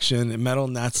that section, and metal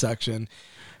in that section.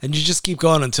 And you just keep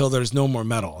going until there's no more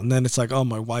metal. And then it's like, oh,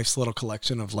 my wife's little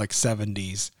collection of like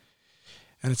 70s.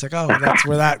 And it's like, oh, that's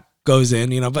where that goes in,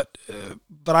 but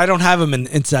I don't have them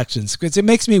in sections, because it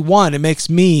makes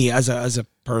me as a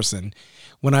person,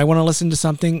 when I want to listen to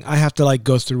something, I have to like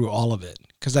go through all of it,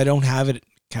 because I don't have it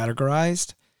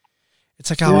categorized. It's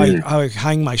like how I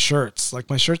hang my shirts. Like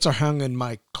my shirts are hung in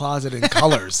my closet in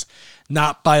colors,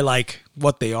 not by like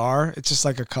what they are. It's just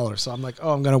like a color. So I'm like,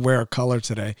 oh, I'm going to wear a color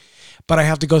today, but I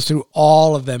have to go through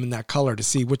all of them in that color to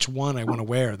see which one I want to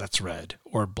wear. That's red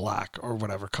or black or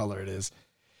whatever color it is.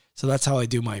 So that's how I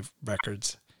do my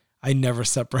records. I never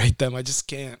separate them. I just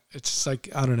can't. It's just like,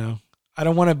 I don't know. I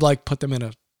don't want to like put them in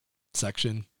a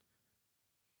section.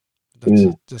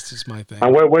 That's just my thing.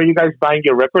 And where are you guys buying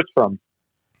your records from?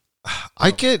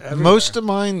 I get most of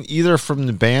mine either from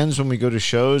the bands when we go to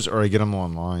shows, or I get them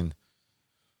online.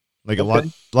 Like a lot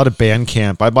of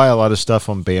Bandcamp. I buy a lot of stuff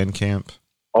on Bandcamp.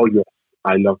 Oh yeah,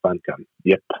 I love Bandcamp.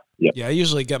 Yep. Yeah, I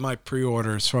usually get my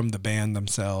pre-orders from the band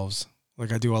themselves.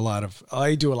 Like I do a lot of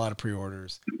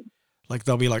pre-orders. Like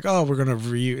they'll be like, oh, we're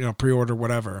gonna pre-order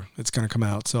whatever, it's gonna come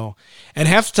out. So, and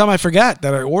half the time I forget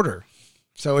that I order.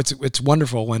 So it's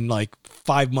wonderful when like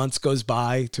 5 months goes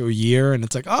by to a year, and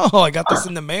it's like, oh, I got this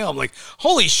in the mail. I'm like,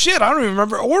 holy shit, I don't even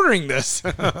remember ordering this.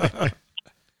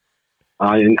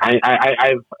 I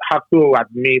have to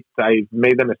admit I've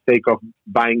made the mistake of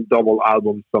buying double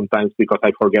albums sometimes because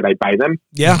I forget I buy them.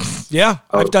 Yeah,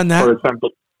 I've done that. For example,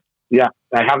 yeah,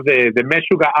 I have the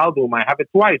Meshuggah album. I have it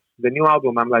twice. The new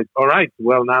album. I'm like, all right,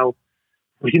 well now,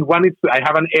 I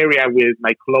have an area with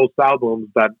my closed albums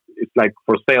that it's like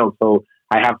for sale. So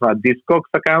I have a Discogs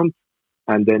account,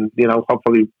 and then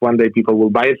hopefully one day people will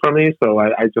buy it from me. So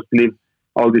I just leave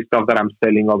all this stuff that I'm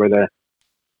selling over there.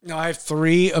 No, I have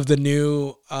 3 of the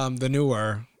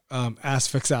newer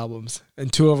Asphyx albums,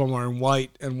 and 2 of them are in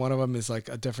white, and one of them is like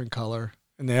a different color,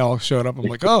 and they all showed up. I'm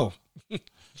like, oh.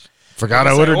 Forgot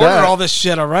I ordered that. All this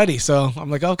shit already, so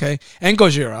I'm like, okay. And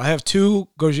Gojira. I have 2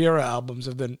 Gojira albums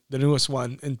of the newest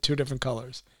one in 2 different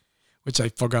colors, which I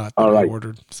forgot that I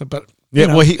ordered. So, but yeah,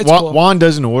 cool. Juan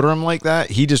doesn't order them like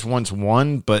that. He just wants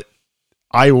one, but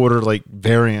I order like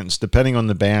variants depending on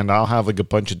the band. I'll have like a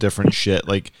bunch of different shit.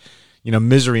 Like,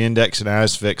 Misery Index and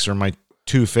Asphyx are my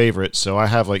two favorites, so I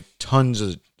have like tons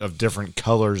of different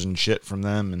colors and shit from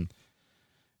them.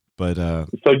 So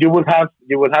you would have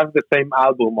the same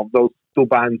album of those two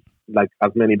bands, like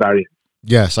as many variants.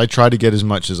 Yes, I try to get as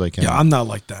much as I can. Yeah, I'm not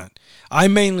like that. I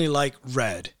mainly like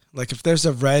red. Like if there's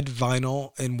a red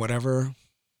vinyl in whatever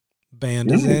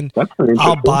band is in,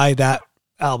 I'll buy that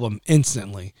album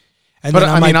instantly. And then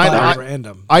I might buy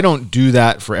random. I don't do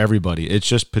that for everybody. It's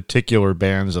just particular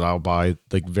bands that I'll buy,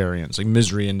 like variants, like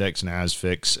Misery Index and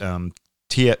Asphyx.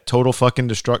 Total Fucking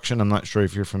Destruction. I'm not sure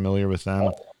if you're familiar with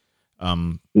them.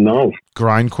 No.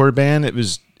 Grindcore band.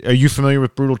 Are you familiar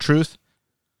with Brutal Truth?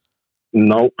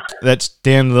 No. That's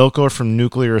Dan Lilko from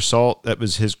Nuclear Assault. That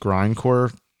was his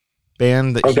grindcore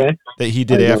band that he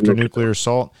did after Nuclear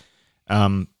Assault.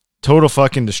 Total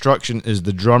Fucking Destruction is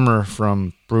the drummer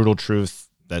from Brutal Truth.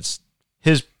 That's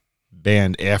his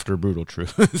band after Brutal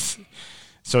Truth.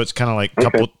 So it's kind of like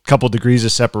couple degrees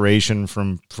of separation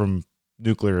from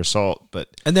Nuclear Assault,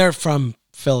 and they're from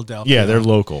Philadelphia. Yeah, they're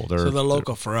local. They're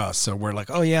local for us. So we're like,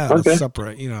 oh yeah, let's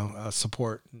separate.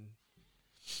 Support.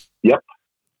 Yep.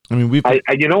 I mean, I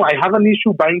have an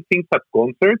issue buying things at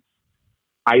concerts.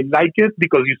 I like it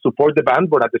because you support the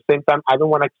band, but at the same time, I don't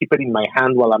want to keep it in my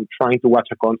hand while I'm trying to watch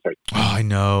a concert. Oh, I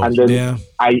know. And then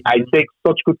I take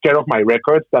such good care of my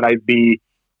records that I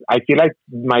feel like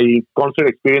my concert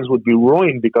experience would be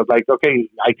ruined because, like, okay,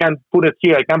 I can't put it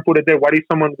here, I can't put it there. What if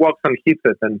someone walks and hits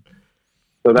it? And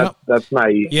so that's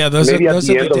my those are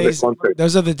the days.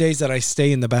 Those are the days that I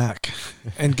stay in the back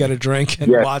and get a drink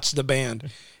and watch the band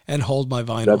and hold my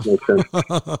vinyl. That makes sense.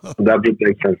 That would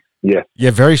make sense. Yeah. Yeah,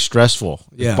 very stressful.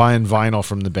 Yeah. Buying vinyl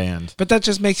from the band. But that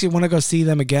just makes you want to go see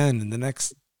them again in the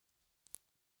next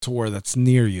tour that's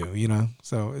near you,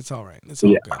 So it's all right. It's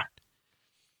all good.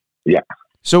 Yeah.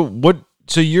 So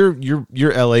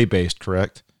you're LA based,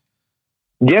 correct?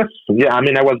 Yes. Yeah. I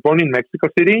mean, I was born in Mexico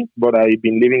City, but I've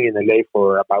been living in LA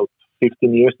for about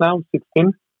 15 years now,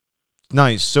 16.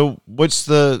 Nice. So what's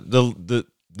the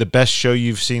best show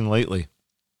you've seen lately?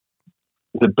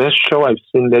 The best show I've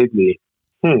seen lately.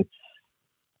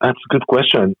 That's a good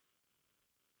question.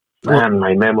 Man,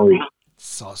 my memory.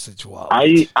 Sausage Wallet.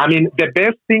 I mean, the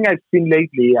best thing I've seen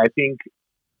lately, I think,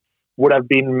 would have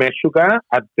been Meshuggah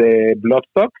at the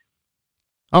Bloodstock.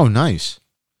 Oh, nice.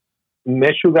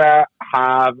 Meshuggah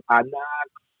have an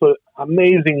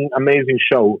amazing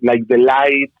show. Like the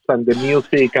lights and the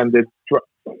music and the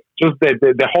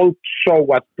whole show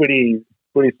was pretty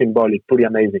symbolic, pretty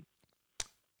amazing.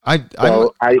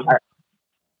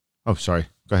 Oh, sorry.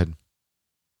 Go ahead.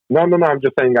 No. I'm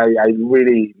just saying I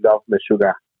really love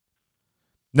Meshuggah.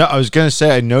 No, I was going to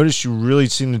say, I noticed you really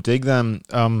seem to dig them.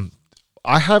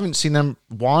 I haven't seen them.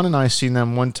 Juan and I seen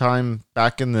them one time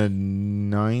back in the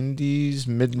 90s,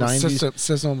 mid-90s.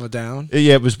 System of a Down?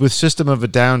 Yeah, it was with System of a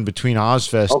Down between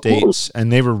Ozfest dates,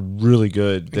 and they were really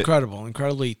good.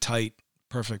 Incredibly tight,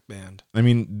 perfect band. I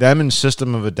mean, them and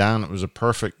System of a Down, it was a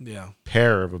perfect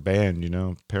pair of a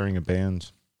band, pairing of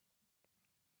bands.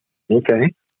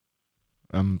 Okay.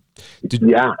 I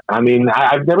mean,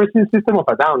 I've never seen System of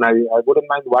a Down. I wouldn't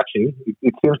mind watching.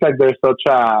 It seems like there's such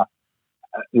a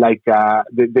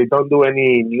they don't do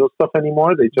any new stuff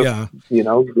anymore. They just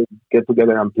get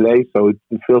together and play. So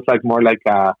it feels like more like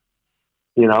an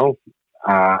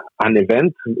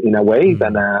event in a way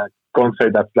than a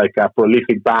concert that's like a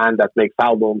prolific band that makes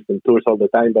albums and tours all the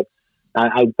time. But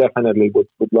I definitely would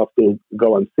love to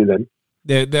go and see them.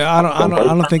 I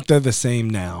don't think they're the same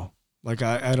now. Like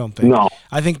I don't think. No.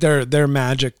 I think their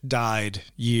magic died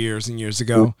years and years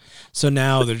ago. So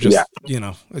now they're just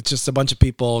it's just a bunch of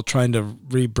people trying to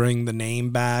rebring the name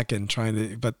back and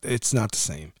but it's not the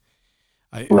same.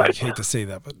 I hate to say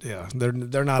that, but yeah, they're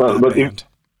not that band.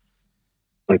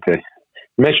 Okay.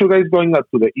 Meshuggah is going up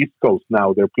to the East Coast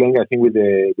now. They're playing, I think, with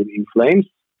In Flames.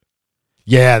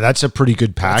 Yeah, that's a pretty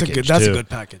good package. That's a good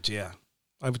package. Yeah,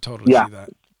 I would totally see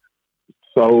that.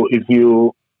 So if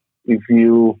you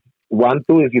want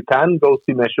to, if you can, go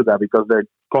see Meshuggah because their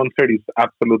concert is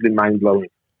absolutely mind-blowing.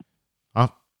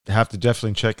 I'll have to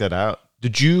definitely check that out.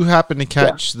 Did you happen to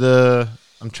catch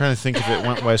I'm trying to think if it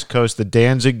went West Coast, the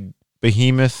Danzig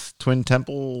Behemoth Twin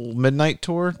Temple Midnight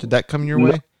Tour? Did that come your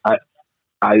way?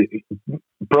 I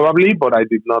probably, but I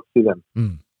did not see them.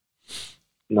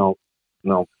 No.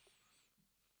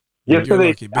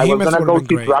 Yesterday, I was going to go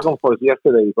see Dragon Force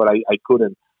yesterday, but I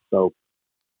couldn't. So.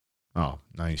 Oh,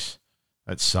 nice.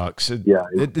 That sucks.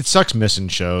 It sucks missing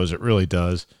shows. It really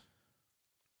does.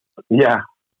 Yeah.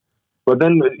 But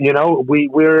then,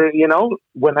 we're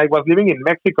when I was living in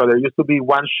Mexico, there used to be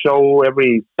one show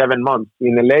every 7 months.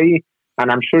 In LA, and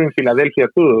I'm sure in Philadelphia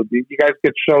too, you guys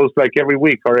get shows like every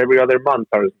week or every other month.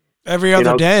 every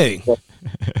other day.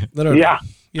 Literally.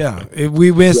 Yeah.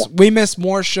 We miss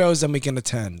more shows than we can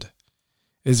attend.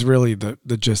 Is really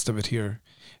the gist of it here.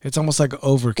 It's almost like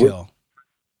overkill.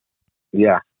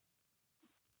 Yeah.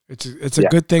 It's a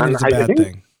good thing and it's a bad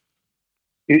thing.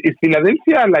 Is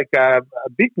Philadelphia like a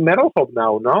big metal hub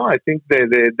now, no? I think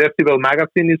the Decibel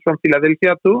magazine is from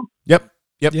Philadelphia too. Yep.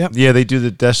 Yeah, they do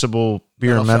the Decibel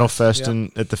Beer and Metal Fest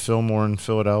at the Fillmore in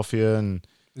Philadelphia. And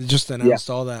they just announced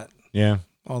all that. Yeah.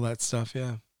 All that stuff,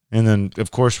 yeah. And then,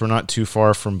 of course, we're not too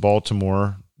far from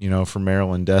Baltimore, for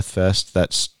Maryland Death Fest.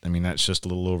 That's just a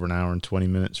little over an hour and 20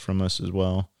 minutes from us as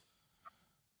well.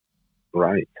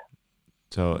 Right.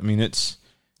 So,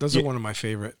 those are one of my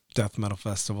favorite death metal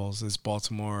festivals is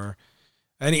Baltimore.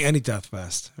 Any death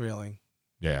fest, really.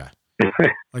 Yeah.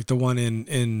 Like the one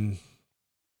in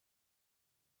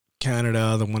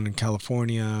Canada, the one in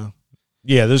California.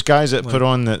 Yeah, those guys that put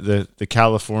on the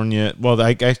California. Well,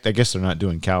 I guess they're not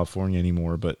doing California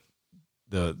anymore, but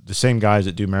the same guys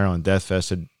that do Maryland Death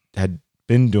Fest had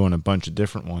been doing a bunch of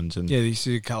different ones. And yeah, they used to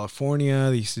do California.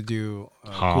 They used to do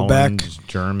Holland, Quebec,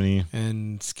 Germany,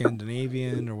 and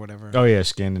Scandinavian or whatever. Oh yeah,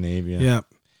 Scandinavia. Yeah.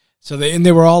 So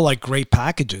they were all like great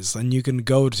packages, and you can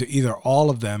go to either all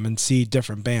of them and see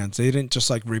different bands. They didn't just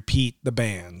like repeat the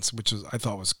bands, which I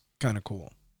thought was kind of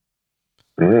cool.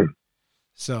 Mm.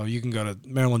 So you can go to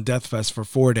Maryland Death Fest for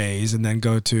 4 days and then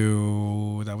go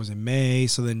to, that was in May.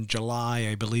 So then July,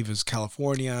 I believe, is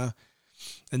California.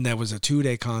 And that was a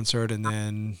 2-day concert. And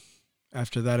then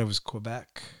after that, it was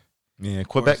Quebec. Yeah,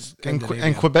 Quebec.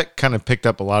 And Quebec kind of picked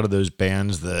up a lot of those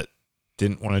bands that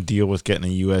didn't want to deal with getting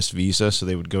a U.S. visa, so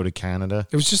they would go to Canada.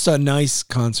 It was just a nice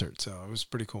concert, so it was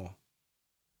pretty cool.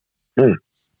 Mm.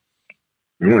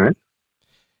 All right.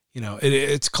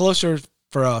 It's closer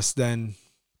for us than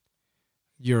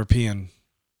European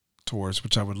tours,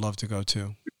 which I would love to go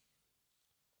to.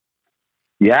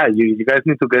 Yeah, you guys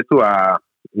need to get to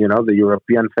the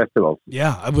European festivals.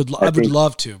 Yeah, I would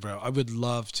love to, bro. I would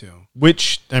love to.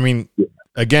 Which again,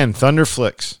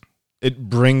 Thunderflix, it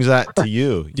brings that to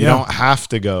you. You don't have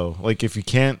to go. Like if you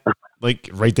can't, like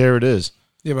right there it is.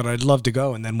 Yeah, but I'd love to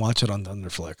go and then watch it on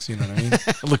Thunderflix. You know what I mean?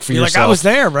 Look for You're yourself. like, I was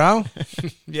there, bro.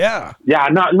 Yeah. Yeah,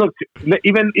 no, look,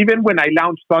 even when I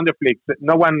launched Thunderflix,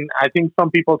 I think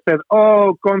some people said,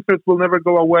 oh, concerts will never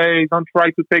go away. Don't try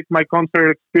to take my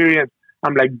concert experience.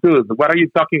 I'm like, dude, what are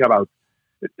you talking about?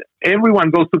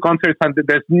 Everyone goes to concerts and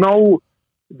there's no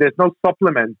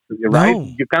supplement, right?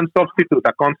 No. You can't substitute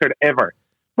a concert ever.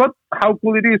 But how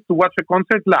cool it is to watch a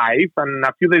concert live and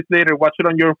a few days later watch it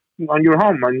on your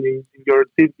home and in your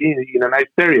TV in a nice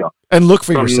stereo and look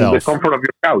for yourself, the comfort of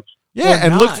your couch. Yeah,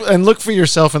 and look for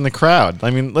yourself in the crowd.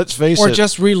 Let's face it. Or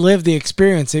just relive the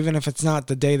experience, even if it's not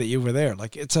the day that you were there.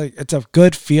 Like it's a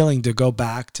good feeling to go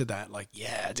back to that. Like,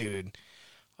 yeah, dude.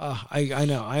 I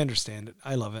know, I understand it.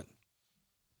 I love it.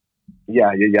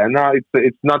 Yeah. No,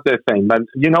 it's not the same. But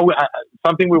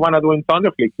something we want to do in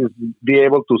Thunderflix is be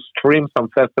able to stream some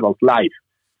festivals live.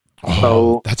 Oh,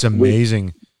 so that's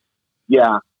amazing.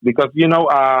 Because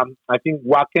I think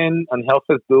Wacken and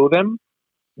Hellfest do them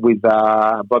with,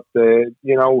 I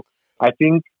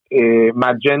think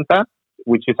Magenta,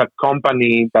 which is a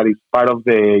company that is part of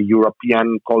the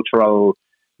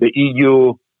the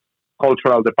EU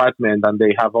cultural department, and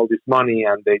they have all this money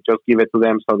and they just give it to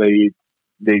them, so they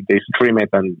stream it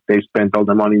and they spend all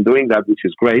the money in doing that, which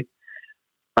is great.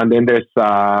 And then there is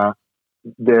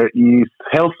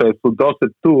Hellfest who does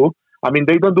it too.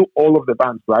 They don't do all of the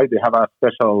bands, right? They have a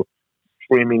special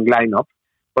streaming lineup,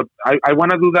 but I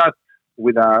want to do that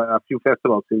with a few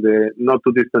festivals in the not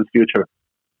too distant future.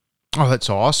 Oh, that's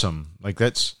awesome! Like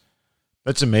that's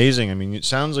amazing. It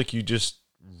sounds like you just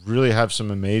really have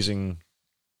some amazing,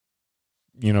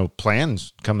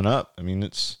 plans coming up.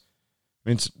 It's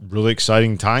a really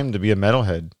exciting time to be a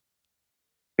metalhead.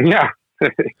 Yeah.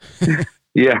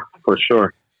 Yeah, for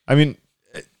sure. I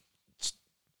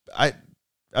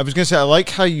was gonna say, I like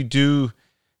how you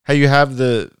have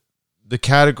the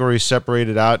categories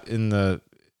separated out in the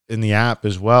app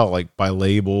as well, like by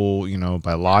label,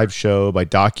 by live show, by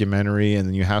documentary, and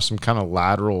then you have some kind of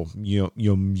lateral,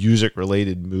 music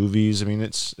related movies.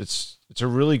 It's a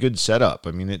really good setup.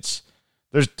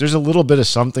 There's a little bit of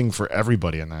something for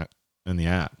everybody in the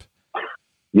app.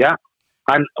 Yeah.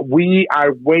 And we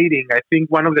are waiting. I think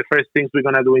one of the first things we're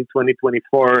going to do in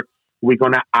 2024, we're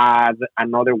going to add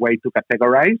another way to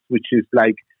categorize, which is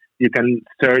like you can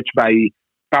search by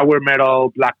power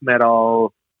metal, black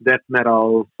metal, death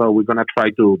metal. So we're going to try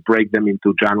to break them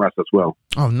into genres as well.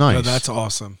 Oh, nice. Oh, that's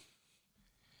awesome.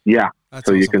 Yeah. That's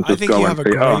so awesome. you can just I think go you have and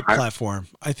a say, great platform.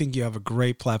 I think you have a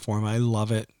great platform. I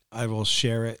love it. I will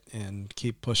share it and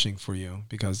keep pushing for you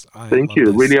because Thank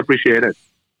you. Really appreciate it.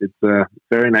 It's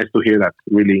very nice to hear that.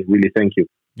 Really, really thank you.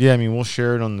 Yeah, I mean, we'll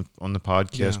share it on the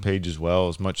podcast page as well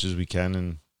as much as we can,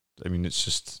 and I mean, it's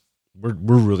just we're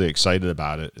really excited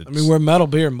about it. We're metal,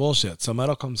 beer, and bullshit, so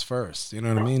metal comes first. You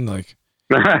know what I mean? Like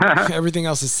everything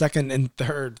else is second and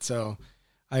third. So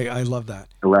I love that.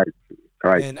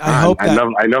 Right. And I hope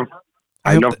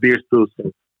I love beers too.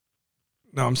 So.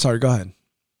 No, I'm sorry. Go ahead.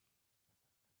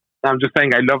 I'm just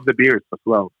saying I love the beers as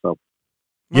well. So.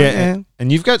 Yeah,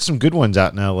 and you've got some good ones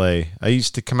out in LA. I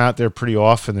used to come out there pretty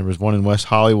often. There was one in West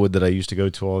Hollywood that I used to go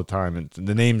to all the time, and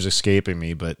the name's escaping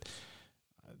me, but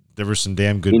there were some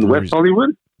damn good in breweries. West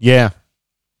Hollywood. Yeah.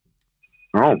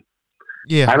 Oh,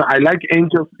 yeah. I like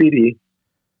Angel City.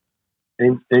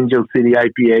 Angel City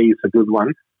IPA is a good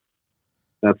one.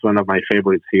 That's one of my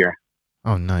favorites here.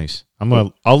 Oh, nice.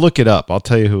 I'll look it up. I'll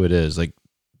tell you who it is. Like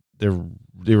they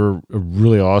were a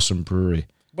really awesome brewery.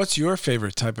 What's your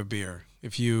favorite type of beer?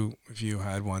 If you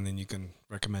had one, then you can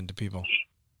recommend to people.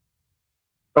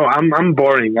 Oh, I'm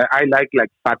boring. I like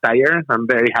Fat Tire. I'm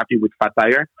very happy with Fat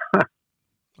Tire.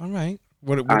 All right.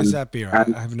 What is that beer? I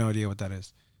have no idea what that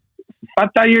is.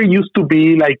 Fat Tire used to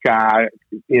be like a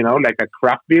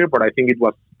craft beer, but I think it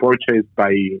was purchased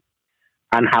by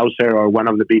Anheuser or one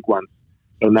of the big ones.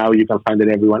 So now you can find it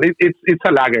everywhere. It's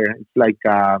a lager. It's like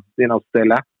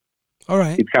Stella. All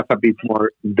right. It has a bit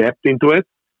more depth into it.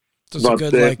 So it's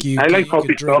good, I like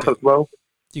coffee stuff as well.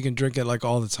 You can drink it like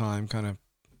all the time, kind of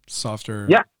softer.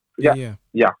 Yeah.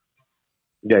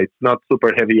 It's not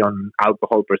super heavy on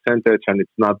alcohol percentage, and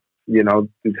it's not, it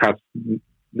has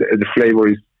the flavor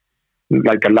is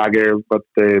like a lager, but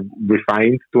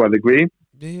refined to a degree.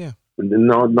 Yeah.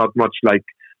 Not much like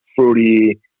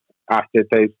fruity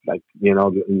aftertaste, like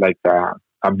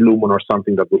a Blue Moon or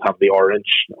something that would have the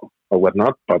orange or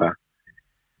whatnot. But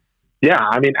yeah,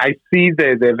 I mean, I see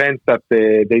the events that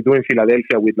they do in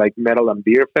Philadelphia with like metal and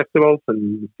beer festivals,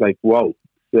 and it's like, whoa,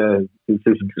 it's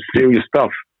serious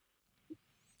stuff.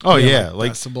 Oh yeah,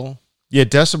 like Decibel. Yeah,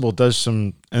 Decibel does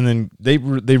some, and then they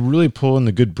really pull in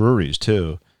the good breweries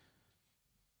too.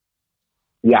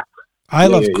 Yeah, I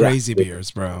love crazy beers,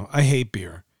 bro. I hate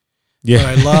beer. Yeah,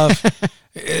 but I love,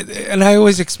 and I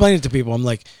always explain it to people. I'm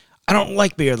like, I don't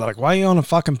like beer. They're like, why are you on a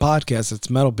fucking podcast? It's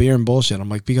metal, beer, and bullshit. I'm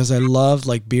like, because I love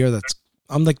like beer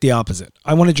I'm like the opposite.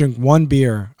 I want to drink one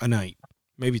beer a night,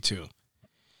 maybe two.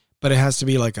 But it has to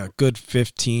be like a good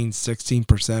 15,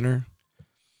 16%er.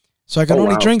 So I can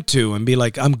only drink two and be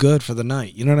like, I'm good for the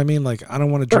night. You know what I mean? Like, I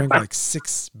don't want to drink like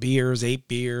 6 beers, 8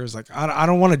 beers. Like, I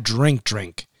don't want to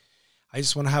drink. I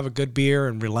just want to have a good beer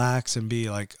and relax and be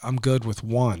like, I'm good with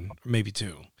one or maybe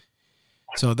two.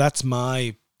 So that's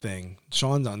my thing.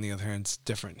 Sean's, on the other hand, is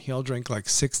different. He'll drink like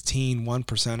 16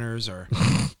 1%ers or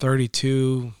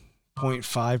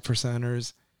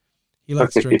 32.5%ers. He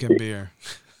likes drinking beer.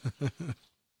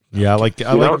 Yeah, I like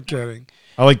kidding.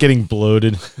 I like getting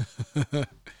bloated.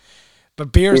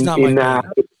 But beer is not my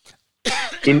thing.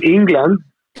 In England,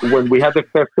 when we had the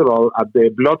festival at the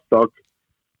Bloodstock,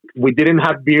 we didn't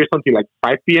have beers until like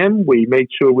 5 p.m. We made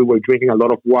sure we were drinking a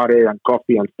lot of water and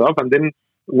coffee and stuff. And then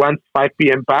once 5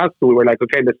 p.m. passed, we were like,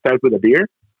 okay, let's start with a beer.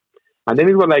 And then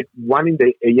it was like 1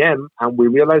 a.m. and we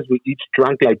realized we each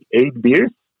drank like 8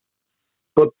 beers.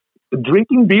 But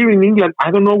drinking beer in England,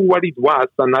 I don't know what it was.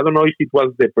 And I don't know if it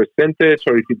was the percentage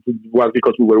or if it was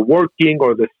because we were working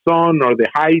or the sun or the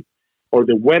height or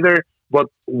the weather. But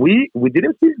we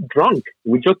didn't feel drunk.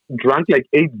 We just drank like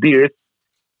 8 beers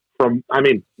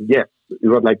yes, it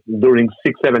was like during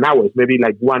 6-7 hours, maybe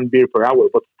like 1 beer per hour.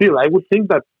 But still, I would think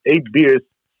that 8 beers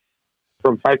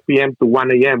from 5 p.m. to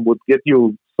 1 a.m. would get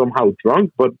you somehow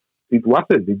drunk, but it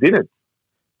wasn't. It didn't.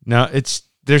 Now,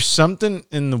 there's something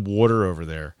in the water over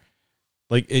there.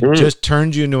 Like, it just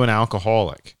turns you into an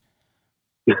alcoholic.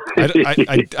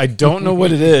 I don't know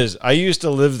what it is. I used to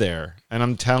live there, and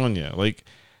I'm telling you, like,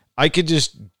 I could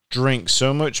just drink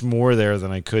so much more there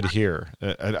than I could here.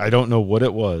 I don't know what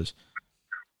it was.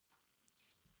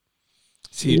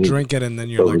 So you drink it, and then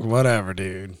you're like, whatever,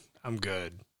 dude. I'm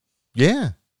good.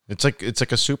 Yeah. It's like a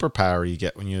superpower you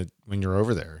get when you're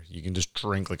over there. You can just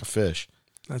drink like a fish.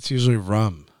 That's usually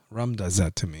rum. Rum does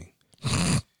that to me.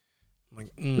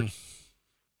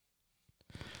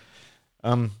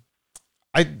 I'm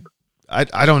like,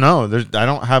 I don't know. I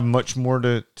don't have much more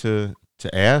to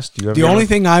ask. Do you have the only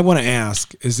thing I want to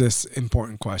ask is this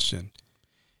important question.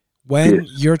 When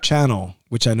your channel,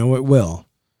 which I know it will,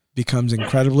 becomes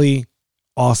incredibly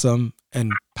awesome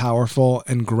and powerful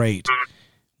and great,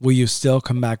 will you still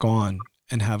come back on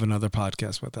and have another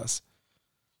podcast with us?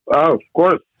 Oh, of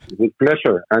course. With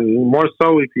pleasure. And more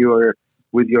so if you're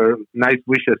with your nice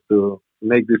wishes to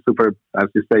make this super, as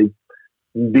you say,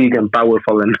 big and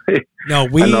powerful and no,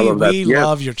 we and all of that.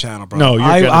 love your channel, bro. No,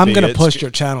 I'm gonna push your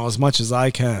channel as much as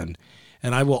I can,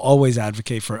 and I will always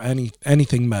advocate for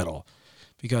anything metal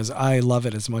because I love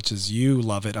it as much as you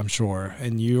love it, I'm sure,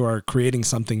 and you are creating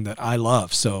something that I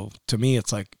love. So to me,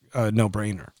 it's like a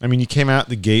no-brainer. I mean, you came out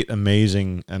the gate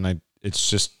amazing, and it's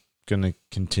just gonna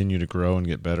continue to grow and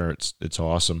get better. It's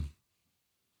awesome.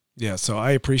 Yeah, so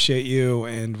I appreciate you,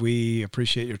 and we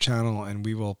appreciate your channel, and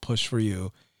we will push for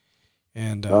you.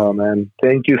 And oh man,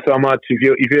 thank you so much.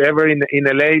 If you're ever in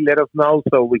LA, let us know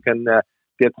so we can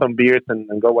get some beers and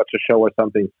go watch a show or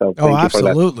something. So thank you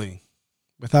absolutely, for that.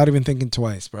 Without even thinking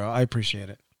twice, bro. I appreciate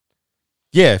it.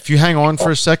 Yeah, if you hang on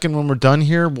for a second when we're done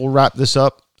here, we'll wrap this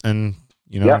up, and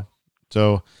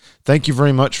So thank you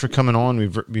very much for coming on.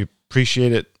 We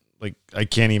appreciate it. Like, I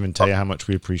can't even tell you how much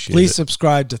we appreciate it. Please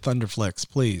subscribe to Thunderflix,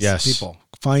 please. Yes. People,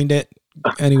 find it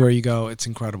anywhere you go. It's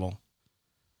incredible.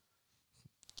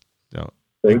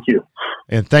 Thank you.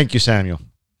 And thank you, Samuel.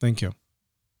 Thank you.